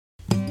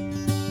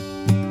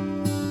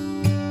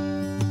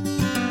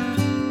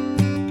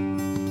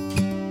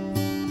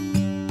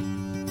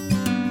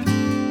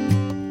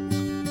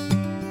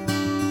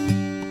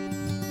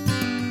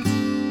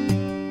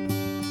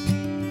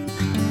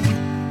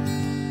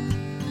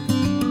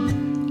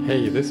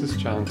Hey, this is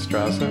John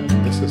Strazza,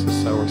 and this is the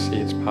Sower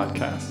Seeds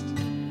podcast.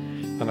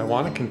 And I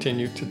want to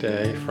continue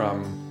today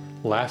from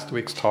last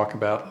week's talk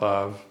about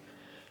love.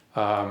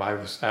 I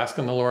was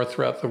asking the Lord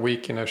throughout the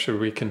week, should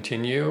we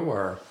continue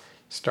or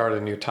start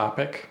a new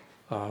topic?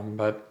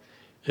 But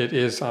it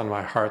is on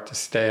my heart to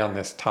stay on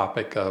this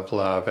topic of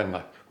love,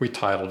 and we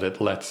titled it,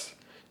 Let's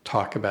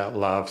Talk About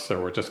Love,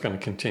 so we're just going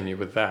to continue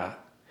with that.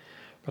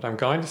 But I'm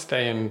going to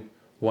stay in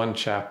one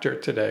chapter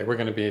today. We're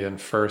going to be in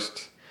 1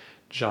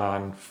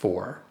 John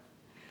 4.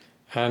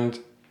 And,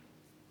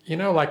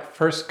 like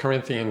 1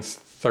 Corinthians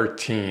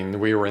 13,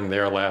 we were in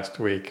there last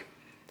week.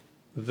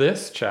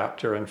 This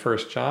chapter in 1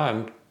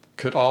 John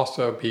could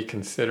also be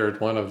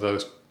considered one of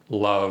those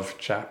love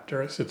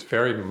chapters. It's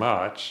very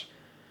much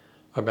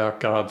about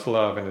God's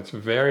love, and it's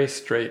very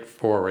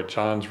straightforward.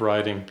 John's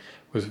writing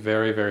was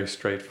very, very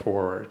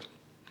straightforward.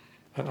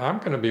 And I'm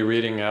going to be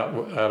reading out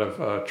of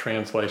a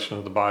translation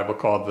of the Bible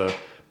called the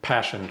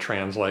Passion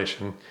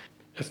Translation.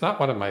 It's not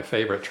one of my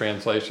favorite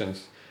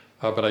translations,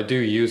 but I do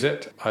use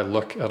it. I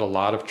look at a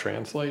lot of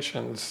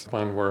translations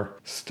when we're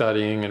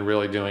studying and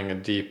really doing a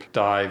deep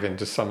dive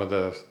into some of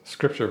the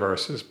scripture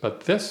verses.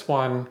 But this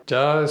one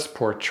does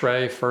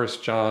portray 1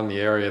 John,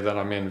 the area that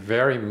I'm in,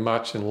 very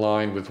much in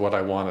line with what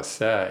I want to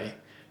say.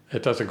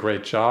 It does a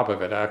great job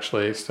of it,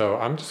 actually, so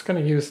I'm just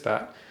going to use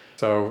that.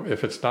 So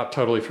if it's not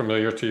totally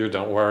familiar to you,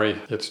 don't worry.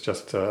 It's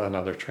just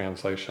another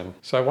translation.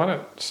 So I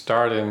want to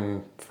start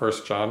in 1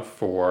 John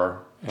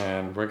 4,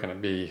 and we're going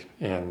to be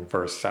in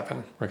verse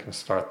 7. We're going to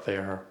start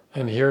there.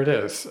 And here it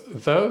is.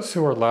 Those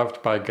who are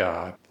loved by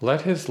God,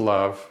 let his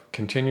love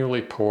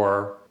continually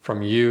pour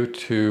from you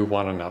to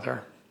one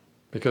another,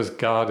 because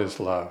God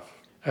is love.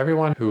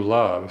 Everyone who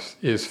loves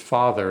is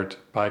fathered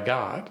by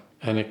God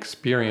and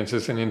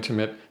experiences an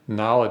intimate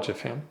knowledge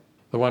of him.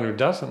 The one who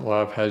doesn't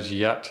love has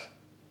yet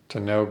to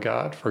know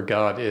God, for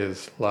God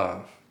is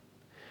love.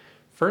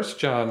 1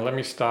 John, let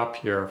me stop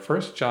here.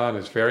 1 John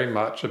is very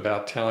much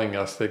about telling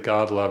us that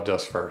God loved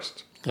us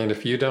first. And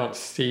if you don't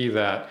see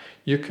that,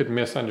 you could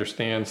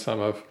misunderstand some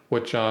of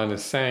what John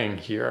is saying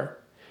here.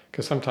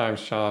 Because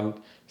sometimes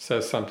John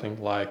says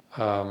something like,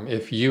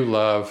 if you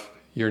love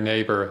your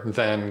neighbor,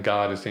 then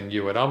God is in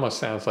you. It almost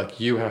sounds like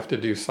you have to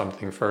do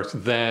something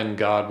first, then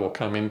God will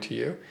come into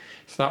you.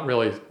 It's not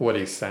really what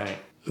he's saying.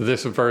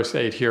 This verse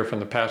 8 here from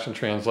the Passion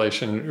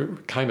Translation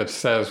kind of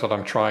says what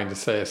I'm trying to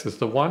say. It says,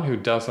 the one who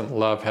doesn't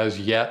love has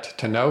yet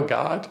to know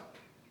God.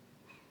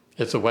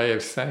 It's a way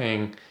of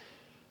saying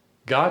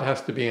God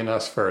has to be in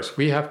us first.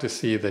 We have to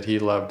see that he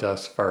loved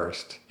us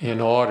first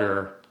in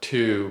order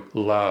to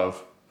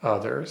love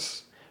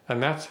others.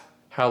 And that's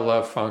how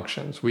love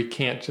functions. We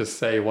can't just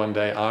say one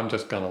day, I'm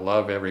just going to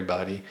love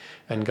everybody,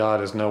 and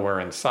God is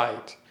nowhere in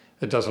sight.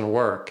 It doesn't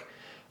work.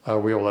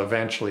 We will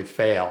eventually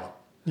fail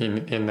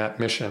in that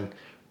mission.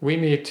 We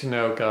need to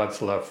know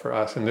God's love for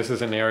us, and this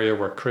is an area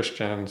where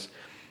Christians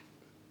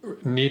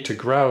need to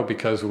grow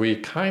because we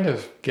kind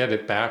of get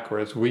it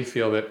backwards. We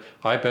feel that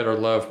I better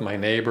love my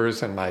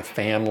neighbors and my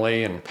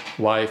family and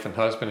wife and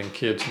husband and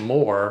kids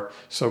more,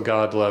 so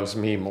God loves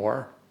me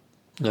more.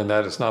 And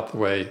that is not the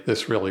way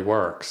this really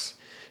works.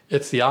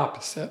 It's the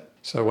opposite.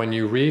 So when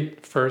you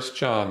read 1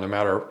 John, no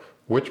matter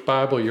which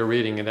Bible you're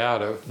reading it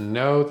out of,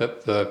 know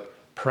that the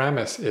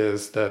premise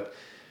is that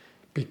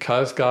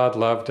because God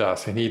loved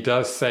us, and he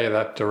does say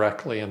that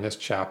directly in this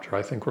chapter.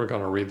 I think we're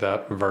going to read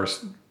that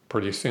verse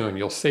pretty soon.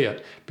 You'll see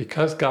it.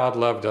 Because God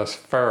loved us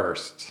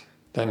first,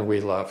 then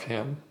we love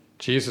him.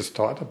 Jesus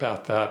taught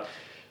about that.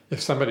 If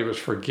somebody was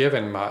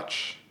forgiven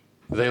much,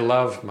 they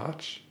love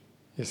much.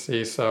 You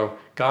see, so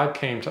God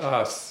came to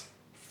us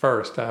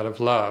first out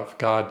of love.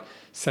 God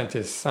sent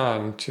his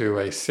son to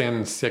a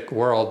sin-sick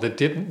world that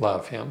didn't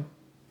love him.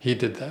 He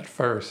did that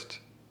first.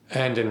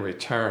 And in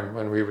return,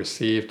 when we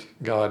received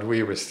God,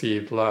 we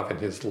received love, and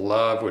his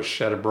love was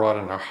shed abroad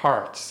in our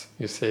hearts,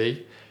 you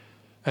see?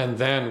 And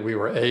then we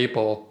were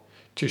able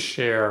to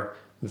share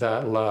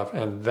that love.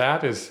 And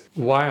that is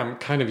why I'm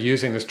kind of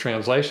using this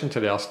translation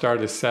today. I'll start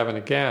at 7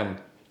 again.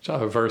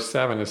 Verse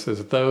 7, it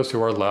says, those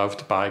who are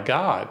loved by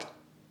God.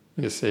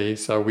 You see?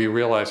 So we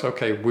realize,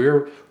 okay,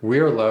 we're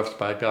loved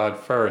by God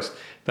first.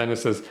 Then it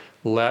says,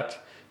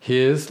 let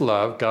his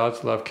love,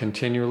 God's love,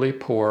 continually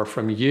pour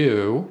from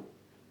you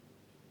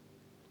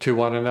to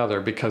one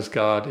another, because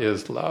God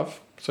is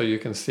love. So you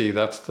can see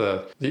that's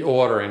the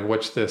order in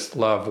which this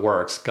love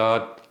works.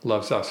 God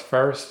loves us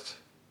first,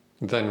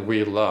 then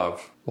we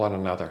love one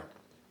another.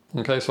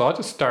 Okay, so I'll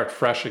just start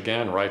fresh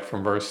again, right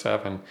from verse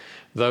 7.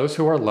 Those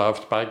who are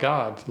loved by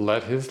God,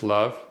 let his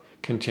love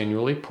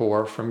continually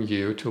pour from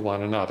you to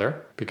one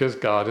another, because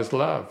God is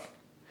love.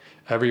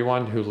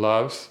 Everyone who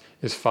loves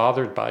is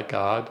fathered by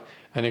God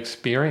and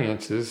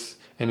experiences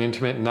an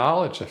intimate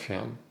knowledge of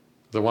him.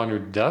 The one who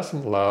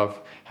doesn't love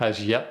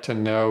has yet to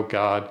know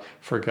God,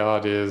 for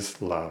God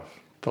is love.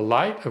 The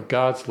light of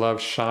God's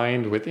love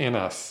shined within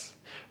us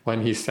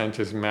when he sent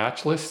his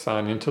matchless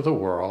Son into the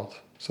world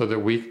so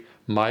that we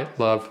might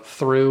love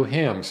through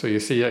him. So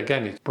you see,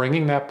 again, he's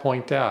bringing that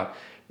point out.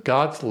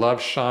 God's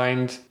love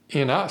shined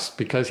in us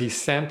because he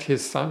sent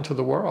his Son to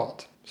the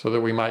world so that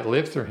we might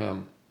live through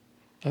him.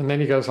 And then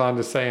he goes on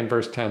to say in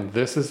verse 10,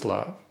 this is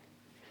love.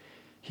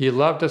 He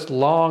loved us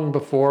long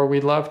before we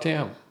loved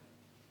him.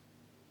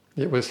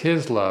 It was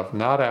his love,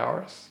 not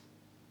ours.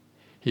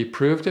 He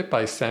proved it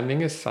by sending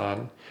his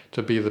Son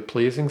to be the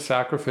pleasing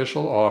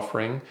sacrificial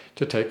offering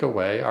to take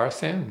away our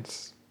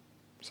sins.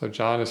 So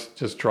John is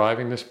just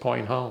driving this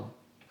point home.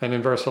 And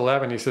in verse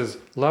 11 he says,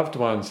 loved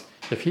ones,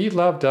 if he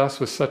loved us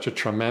with such a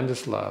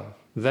tremendous love,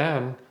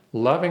 then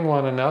loving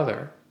one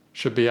another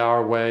should be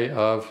our way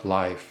of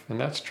life. And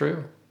that's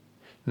true.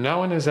 No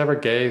one has ever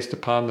gazed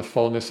upon the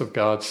fullness of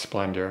God's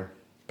splendor.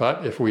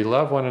 But if we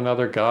love one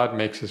another, God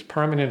makes his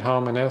permanent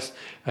home in us,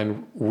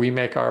 and we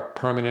make our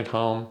permanent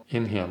home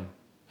in him.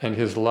 And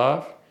his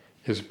love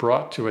is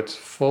brought to its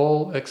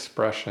full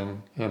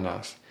expression in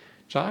us.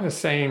 John is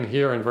saying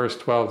here in verse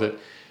 12 that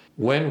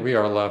when we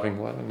are loving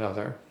one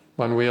another,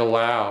 when we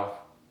allow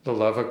the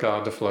love of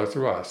God to flow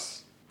through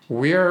us,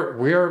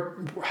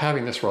 we're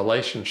having this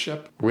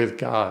relationship with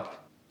God.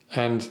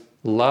 And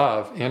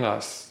love in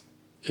us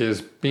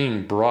is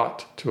being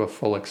brought to a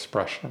full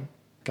expression.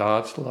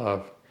 God's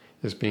love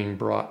is being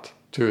brought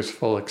to its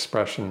full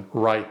expression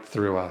right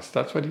through us.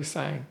 That's what he's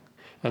saying.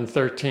 And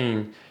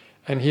 13,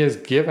 and he has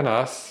given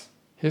us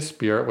his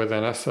Spirit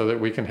within us so that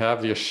we can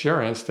have the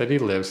assurance that he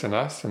lives in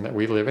us and that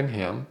we live in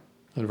him.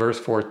 In verse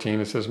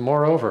 14 it says,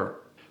 moreover,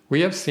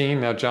 we have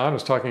seen, now John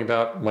was talking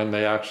about when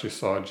they actually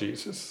saw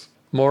Jesus.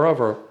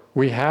 Moreover,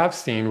 we have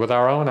seen with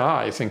our own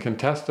eyes and can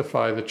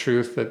testify the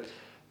truth that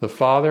the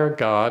Father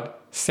God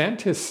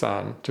sent his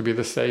Son to be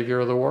the Savior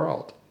of the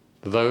world.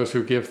 Those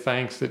who give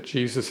thanks that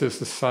Jesus is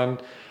the Son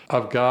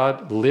of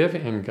God live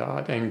in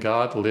God, and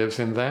God lives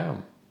in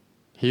them.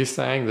 He's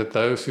saying that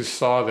those who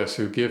saw this,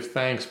 who give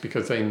thanks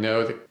because they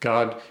know that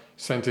God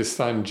sent his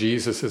Son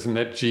Jesus and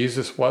that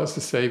Jesus was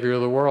the Savior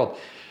of the world,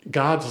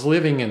 God's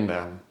living in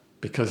them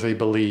because they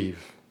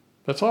believe.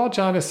 That's all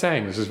John is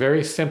saying. This is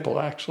very simple,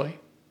 actually.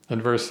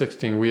 In verse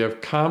 16, we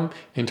have come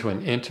into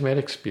an intimate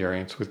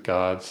experience with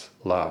God's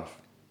love,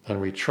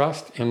 and we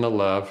trust in the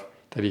love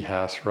that he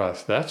has for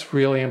us. That's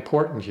really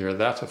important here.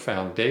 That's a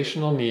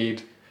foundational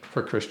need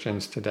for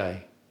Christians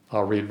today.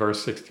 I'll read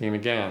verse 16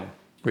 again.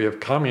 We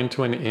have come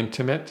into an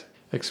intimate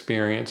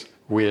experience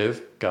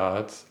with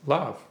God's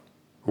love.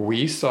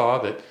 We saw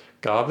that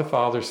God the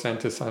Father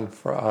sent his Son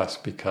for us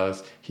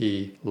because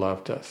he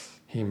loved us.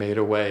 He made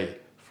a way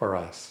for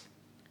us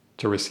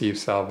to receive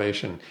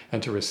salvation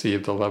and to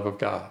receive the love of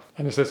God.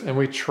 And it says, and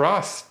we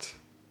trust,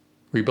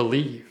 we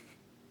believe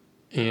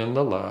in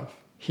the love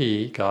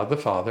he, God the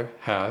Father,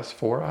 has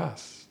for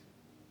us.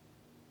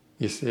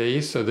 You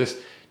see, so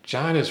this,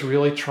 John is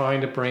really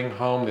trying to bring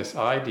home this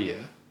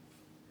idea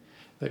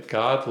that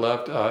God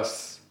loved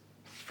us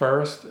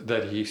first,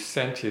 that he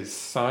sent his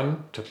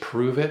Son to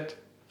prove it.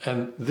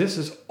 And this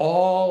is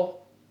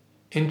all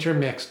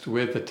intermixed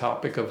with the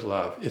topic of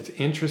love. It's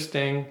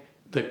interesting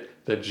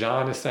that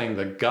John is saying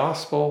the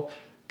gospel,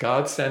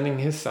 God sending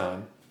his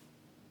Son,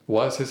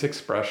 was his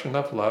expression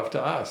of love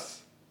to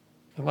us.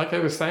 And like I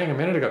was saying a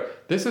minute ago,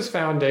 this is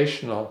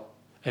foundational,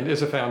 and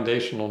is a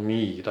foundational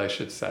need, I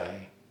should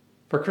say,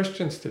 for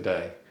Christians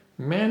today.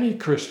 Many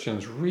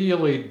Christians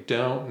really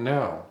don't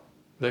know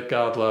that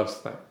God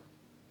loves them.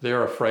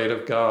 They're afraid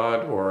of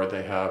God, or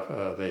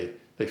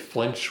they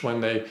flinch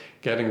when they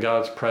get in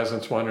God's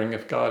presence, wondering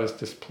if God is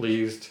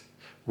displeased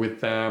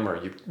with them,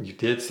 or you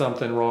did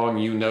something wrong,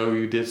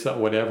 you did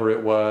something, whatever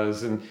it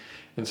was, and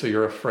so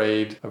you're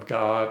afraid of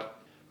God.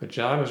 But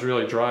John is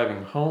really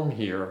driving home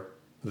here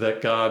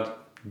that God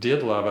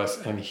did love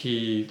us, and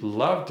he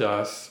loved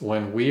us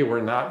when we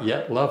were not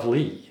yet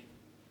lovely.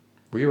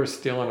 We were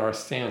still in our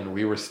sin.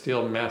 We were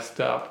still messed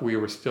up. We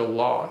were still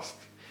lost.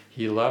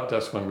 He loved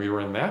us when we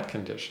were in that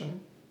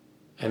condition.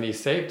 And he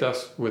saved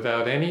us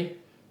without any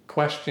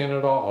question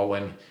at all.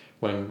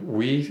 When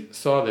we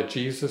saw that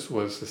Jesus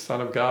was the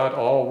Son of God,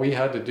 all we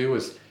had to do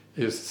is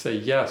say,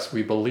 yes,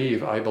 we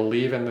believe. I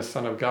believe in the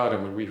Son of God.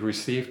 And when we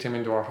received him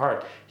into our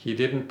heart, he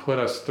didn't put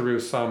us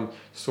through some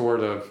sort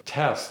of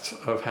test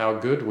of how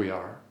good we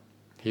are.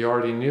 He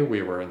already knew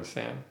we were in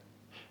sin.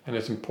 And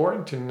it's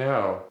important to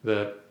know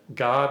that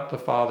God the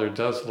Father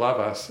does love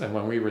us, and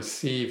when we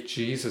receive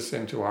Jesus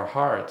into our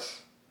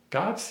hearts,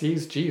 God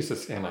sees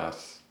Jesus in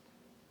us.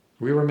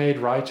 We were made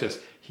righteous.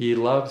 He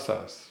loves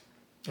us.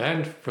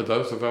 And for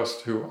those of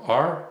us who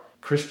are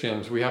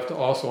Christians, we have to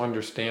also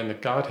understand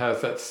that God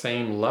has that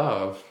same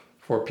love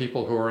for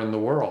people who are in the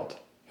world,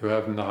 who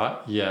have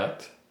not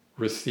yet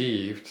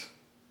received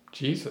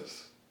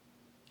Jesus.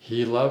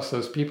 He loves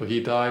those people. He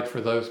died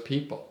for those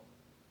people.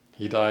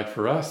 He died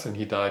for us, and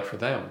he died for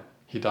them.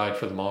 He died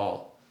for them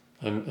all.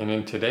 And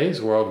in today's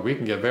world, we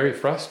can get very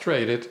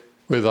frustrated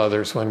with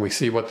others when we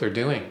see what they're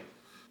doing.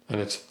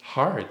 And it's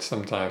hard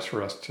sometimes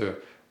for us to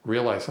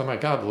realize, oh my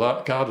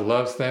God, God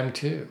loves them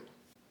too.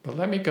 But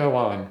let me go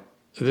on.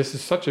 This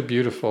is such a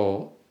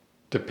beautiful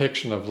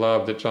depiction of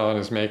love that John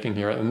is making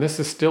here. And this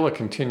is still a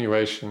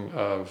continuation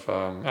of,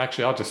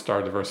 actually, I'll just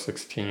start at verse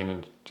 16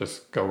 and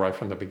just go right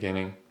from the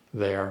beginning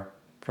there,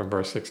 from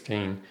verse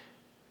 16.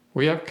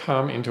 We have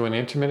come into an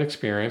intimate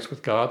experience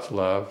with God's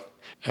love,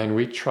 and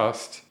we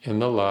trust in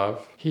the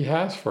love he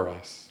has for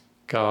us.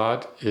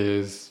 God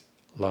is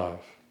love.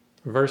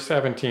 Verse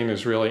 17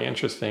 is really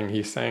interesting.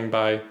 He's saying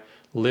by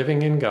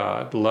living in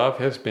God, love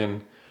has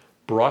been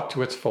brought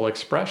to its full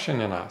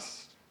expression in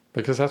us,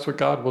 because that's what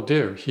God will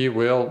do. He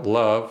will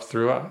love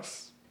through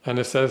us. And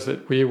it says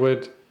that we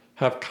would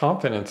have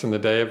confidence in the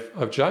day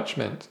of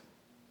judgment,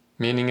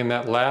 meaning in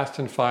that last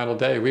and final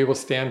day, we will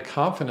stand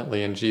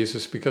confidently in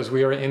Jesus because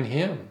we are in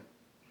him.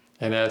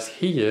 And as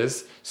he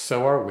is,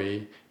 so are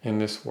we in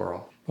this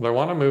world. But I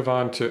want to move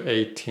on to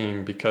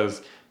 18,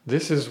 because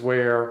this is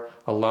where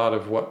a lot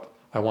of what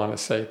I want to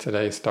say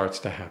today starts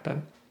to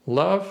happen.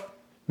 Love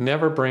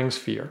never brings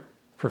fear,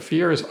 for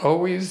fear is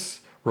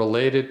always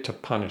related to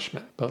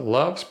punishment. But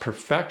love's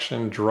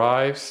perfection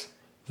drives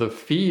the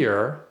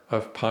fear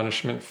of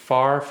punishment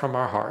far from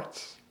our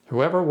hearts.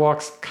 Whoever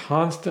walks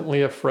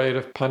constantly afraid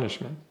of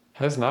punishment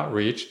has not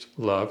reached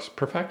love's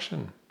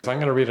perfection. So I'm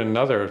going to read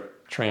another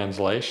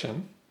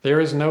translation. There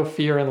is no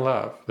fear in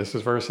love. This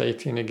is verse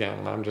 18 again,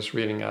 and I'm just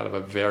reading out of a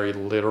very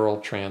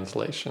literal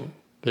translation.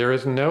 There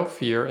is no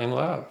fear in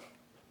love,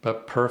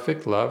 but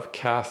perfect love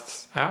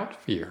casts out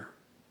fear,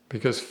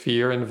 because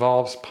fear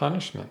involves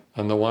punishment,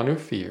 and the one who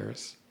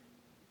fears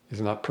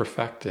is not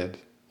perfected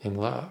in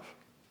love.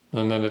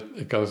 And then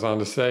it goes on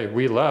to say,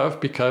 we love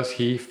because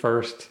he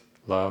first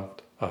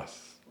loved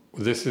us.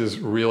 This is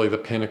really the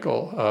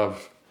pinnacle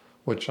of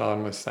what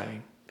John was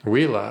saying.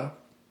 We love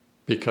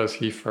because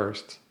he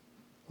first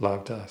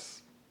loved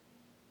us.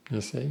 You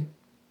see?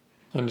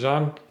 And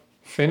John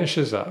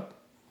finishes up,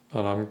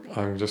 and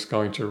I'm just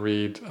going to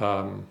read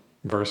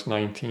verse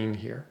 19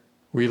 here.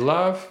 We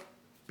love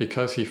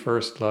because he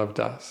first loved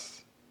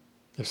us.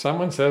 If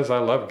someone says, I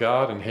love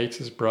God, and hates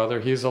his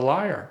brother, he's a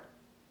liar.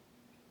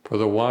 For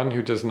the one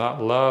who does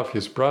not love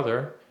his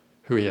brother,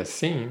 who he has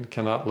seen,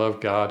 cannot love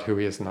God, who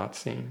he has not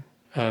seen.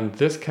 And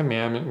this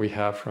commandment we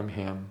have from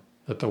him,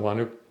 that the one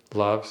who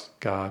loves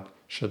God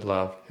should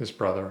love his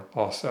brother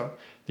also.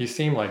 These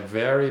seem like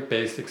very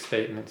basic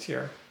statements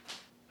here.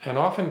 And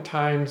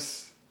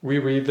oftentimes we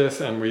read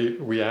this and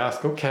we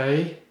ask,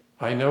 okay,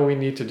 I know we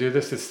need to do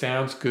this. It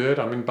sounds good.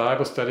 I'm in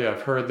Bible study.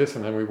 I've heard this.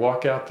 And then we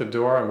walk out the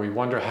door and we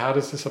wonder, how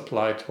does this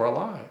apply to our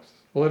lives?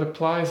 Well, it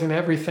applies in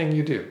everything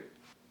you do.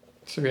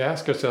 So we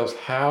ask ourselves,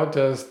 how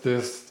does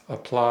this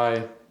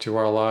apply to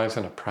our lives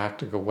in a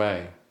practical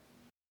way?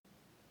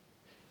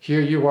 Here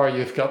you are,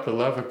 you've got the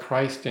love of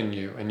Christ in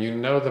you, and you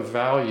know the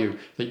value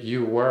that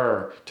you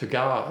were to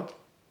God.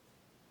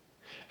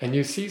 And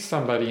you see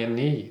somebody in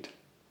need.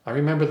 I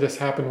remember this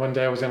happened one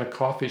day. I was in a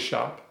coffee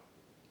shop.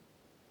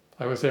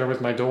 I was there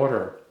with my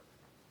daughter.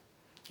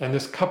 And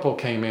this couple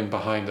came in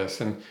behind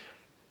us and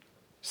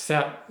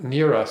sat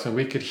near us, and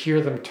we could hear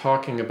them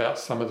talking about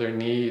some of their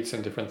needs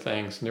and different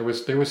things. And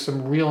there was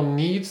some real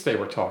needs they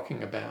were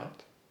talking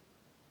about.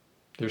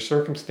 Their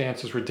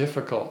circumstances were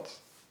difficult.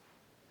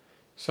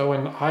 So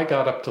when I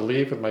got up to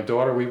leave with my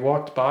daughter, we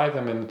walked by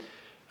them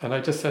and I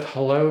just said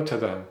hello to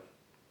them.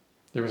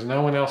 There was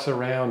no one else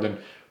around, and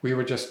we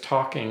were just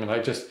talking, and I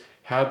just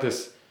had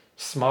this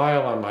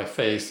smile on my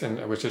face, and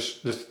it was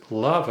just this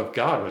love of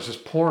God was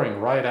just pouring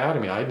right out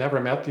of me. I'd never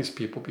met these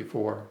people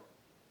before.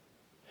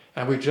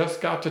 And we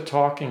just got to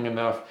talking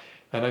enough,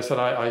 and I said,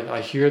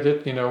 I hear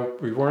that,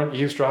 we weren't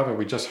eavesdropping,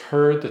 we just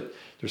heard that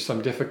there's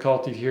some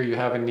difficulty here, you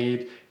have a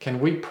need. Can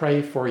we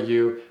pray for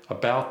you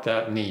about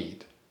that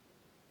need?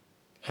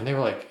 And they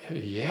were like,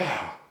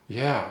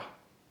 yeah.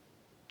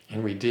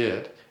 And we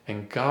did.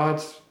 And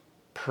God's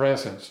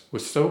presence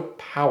was so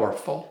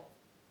powerful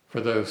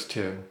for those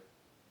two.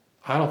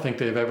 I don't think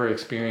they've ever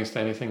experienced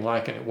anything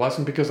like it. It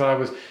wasn't because I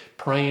was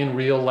praying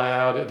real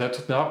loud.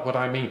 That's not what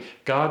I mean.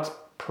 God's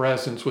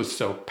presence was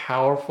so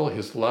powerful.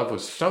 His love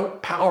was so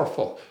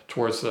powerful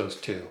towards those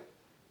two.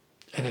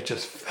 And it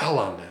just fell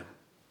on them.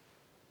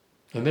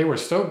 And they were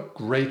so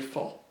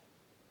grateful.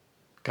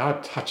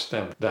 God touched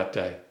them that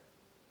day.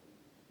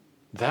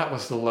 That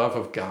was the love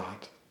of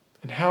God.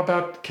 And how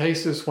about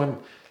cases when,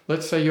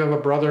 let's say you have a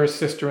brother or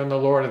sister in the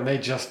Lord and they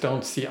just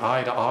don't see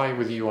eye to eye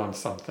with you on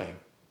something,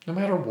 no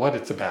matter what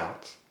it's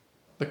about.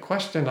 The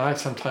question I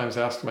sometimes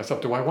ask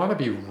myself, do I want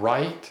to be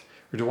right,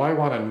 or do I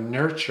want to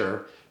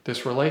nurture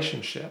this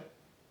relationship?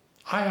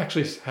 I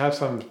actually have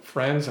some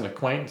friends and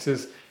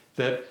acquaintances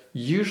that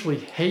usually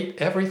hate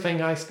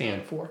everything I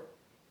stand for.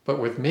 But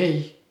with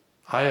me,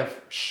 I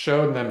have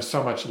shown them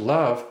so much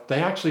love,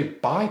 they actually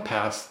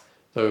bypass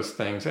those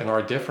things and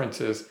our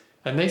differences,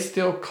 and they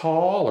still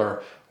call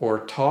or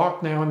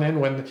talk now and then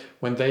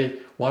when they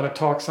want to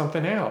talk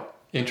something out,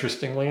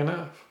 interestingly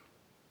enough.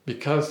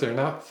 Because they're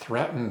not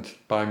threatened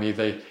by me.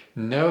 They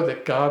know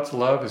that God's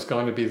love is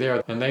going to be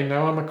there, and they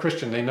know I'm a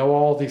Christian. They know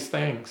all these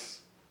things.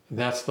 And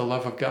that's the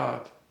love of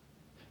God.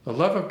 The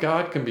love of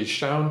God can be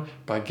shown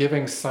by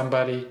giving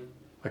somebody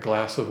a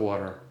glass of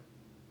water,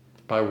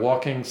 by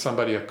walking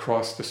somebody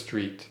across the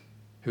street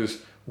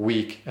who's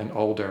weak and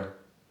older,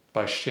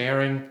 by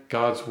sharing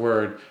God's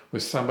word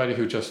with somebody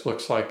who just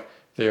looks like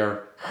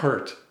they're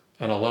hurt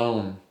and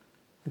alone.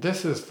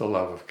 This is the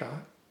love of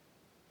God.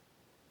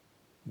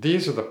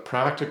 These are the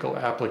practical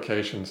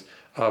applications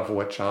of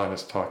what John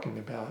is talking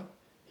about.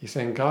 He's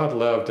saying God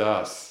loved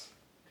us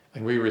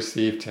and we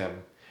received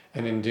him.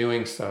 And in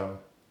doing so,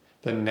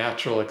 the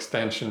natural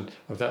extension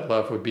of that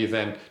love would be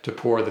then to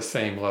pour the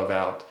same love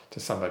out to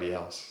somebody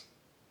else.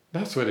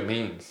 That's what it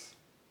means.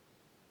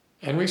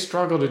 And we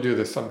struggle to do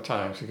this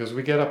sometimes because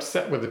we get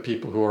upset with the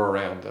people who are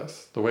around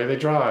us. The way they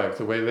drive,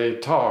 the way they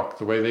talk,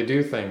 the way they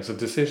do things, the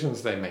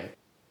decisions they make.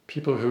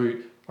 People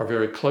who are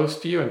very close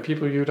to you and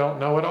people you don't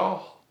know at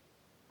all.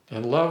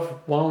 And love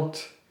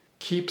won't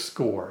keep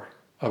score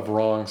of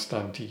wrongs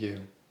done to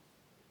you.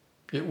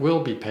 It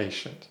will be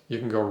patient. You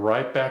can go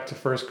right back to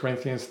 1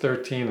 Corinthians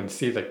 13 and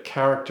see the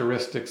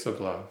characteristics of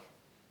love.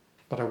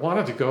 But I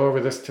wanted to go over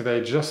this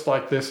today just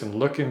like this and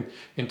look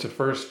into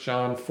 1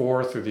 John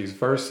 4 through these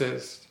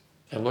verses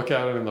and look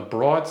at it in the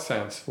broad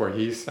sense where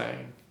he's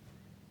saying,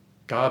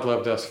 God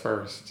loved us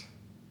first.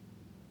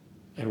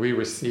 And we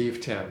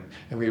received him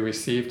and we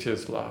received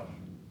his love.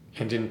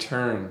 And in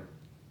turn,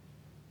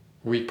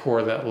 we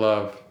pour that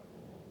love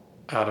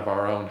out of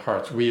our own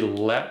hearts. We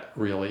let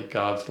really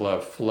God's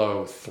love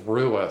flow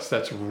through us.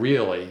 That's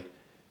really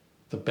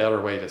the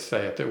better way to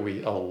say it, that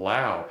we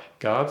allow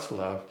God's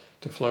love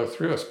to flow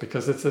through us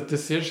because it's a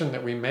decision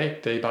that we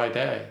make day by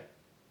day.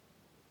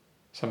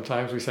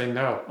 Sometimes we say,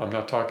 no, I'm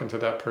not talking to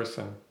that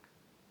person.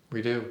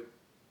 We do.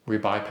 We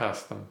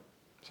bypass them.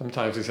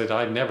 Sometimes we say,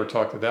 I'd never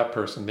talk to that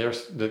person.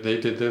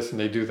 They did this and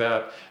they do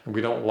that, and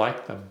we don't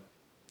like them.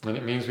 And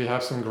it means we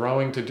have some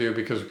growing to do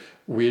because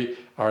we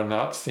are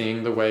not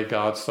seeing the way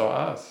God saw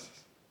us.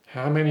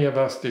 How many of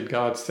us did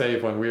God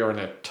save when we were in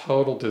a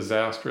total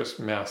disastrous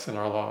mess in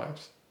our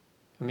lives?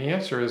 And the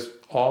answer is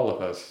all of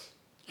us.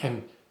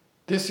 And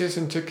this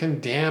isn't to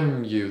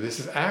condemn you. This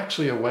is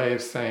actually a way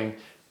of saying,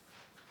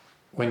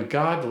 when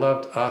God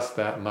loved us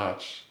that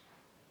much,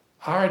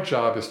 our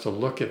job is to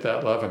look at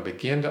that love and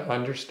begin to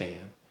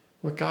understand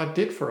what God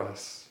did for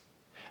us.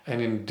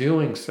 And in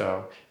doing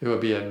so, it will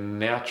be a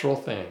natural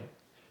thing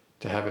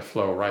to have it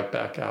flow right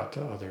back out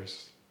to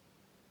others.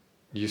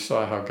 You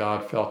saw how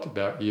God felt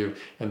about you,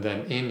 and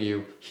then in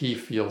you, he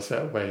feels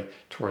that way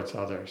towards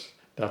others.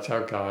 That's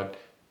how God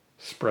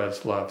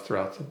spreads love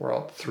throughout the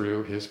world,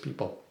 through his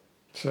people.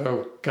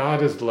 So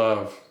God is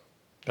love.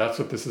 That's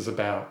what this is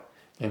about.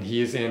 And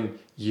he is in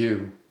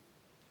you.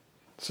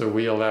 So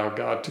we allow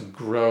God to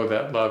grow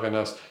that love in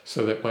us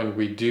so that when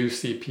we do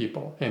see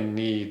people in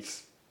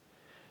needs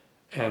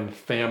and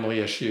family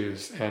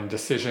issues and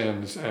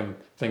decisions and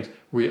things,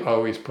 we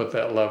always put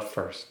that love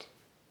first.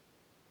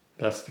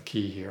 That's the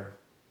key here.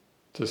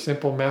 It's a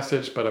simple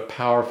message, but a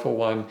powerful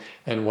one,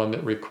 and one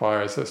that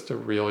requires us to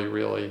really,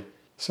 really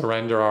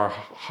surrender our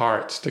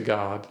hearts to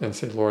God and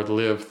say, Lord,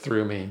 live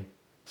through me.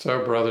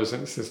 So, brothers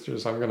and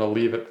sisters, I'm going to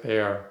leave it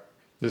there.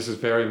 This is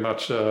very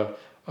much a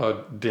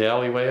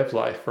daily way of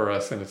life for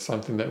us, and it's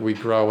something that we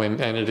grow in,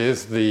 and it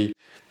is the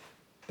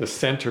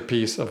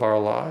centerpiece of our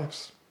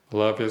lives.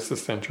 Love is the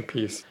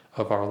centerpiece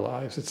of our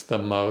lives. It's the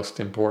most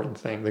important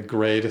thing. The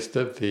greatest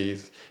of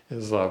these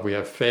is love. We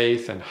have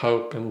faith and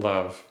hope and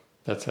love.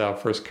 That's how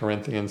 1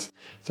 Corinthians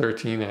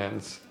 13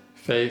 ends.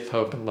 Faith,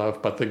 hope, and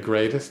love. But the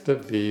greatest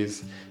of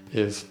these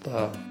is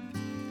love.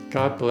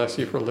 God bless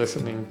you for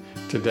listening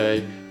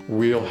today.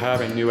 We'll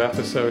have a new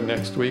episode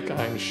next week,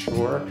 I'm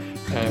sure,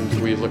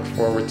 and we look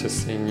forward to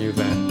seeing you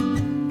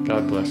then.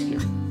 God bless you.